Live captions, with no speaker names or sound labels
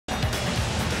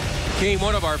Game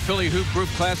one of our Philly Hoop Group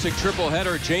Classic triple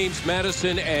header, James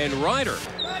Madison and Ryder.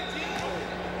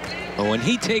 When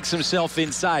he takes himself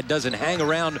inside, doesn't hang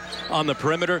around on the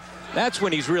perimeter, that's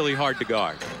when he's really hard to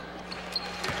guard.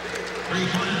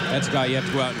 That's a guy you have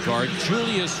to go out and guard,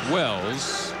 Julius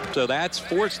Wells. So that's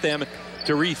forced them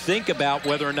to rethink about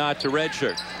whether or not to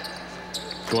redshirt.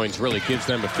 Goins really gives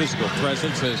them a physical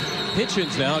presence as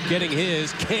Hitchens now getting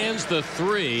his, cans the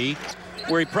three.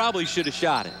 Where he probably should have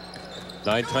shot it.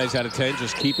 9 times out of 10,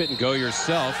 just keep it and go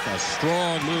yourself. A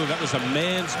strong move. That was a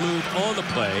man's move on the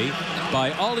play by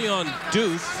Alion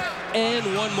Duth, and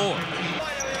one more.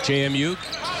 JMU,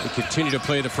 they continue to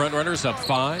play the front runners, up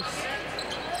 5.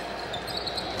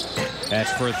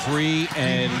 That's for 3,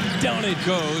 and down it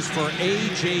goes for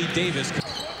A.J. Davis.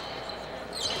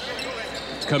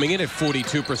 It's coming in at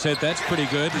 42%. That's pretty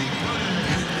good.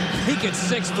 He gets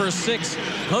 6 for 6.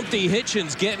 Humpty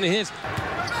Hitchens getting his.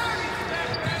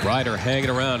 Ryder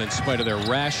hanging around in spite of their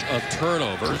rash of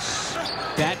turnovers.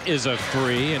 That is a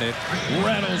 3, and it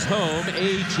rattles home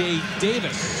A.J.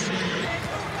 Davis.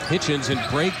 Hitchens in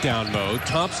breakdown mode.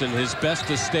 Thompson his best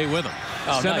to stay with him.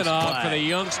 Oh, 7 nice off play. for the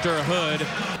youngster Hood.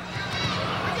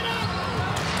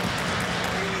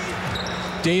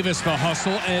 Davis the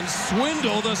hustle, and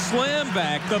Swindle the slam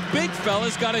back. The big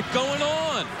fella's got it going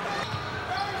on.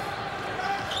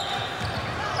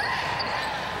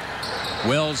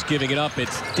 Wells giving it up.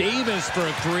 It's Davis for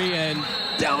a 3, and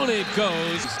down it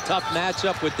goes. Tough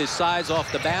matchup with this size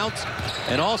off the bounce,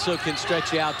 and also can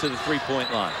stretch you out to the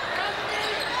three-point line.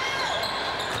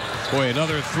 Boy,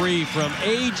 another 3 from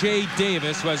A.J.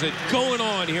 Davis. Who has it going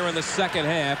on here in the second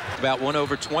half. About won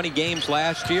over 20 games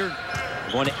last year.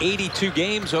 Won 82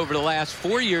 games over the last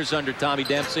 4 years under Tommy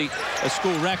Dempsey, a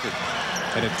school record.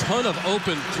 And a ton of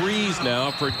open threes now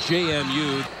for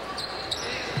JMU.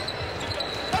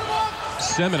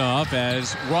 Seminoff,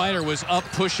 as Ryder was up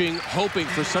pushing, hoping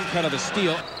for some kind of a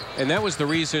steal. And that was the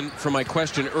reason for my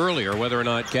question earlier, whether or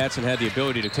not Gadsden had the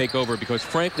ability to take over, because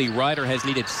frankly Ryder has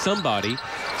needed somebody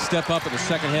step up in the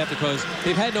second half, because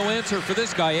they've had no answer for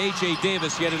this guy, A.J.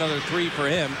 Davis. Yet another 3 for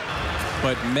him.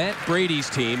 But Matt Brady's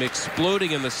team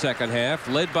exploding in the second half,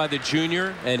 led by the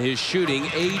junior and his shooting,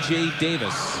 A.J.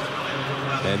 Davis.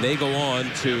 And they go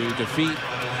on to defeat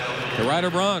the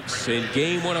Ryder Broncs in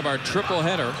game one of our triple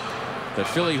header. The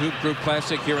Philly Hoop Group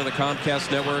Classic here on the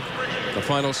Comcast Network. The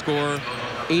final score,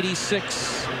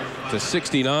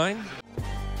 86-69.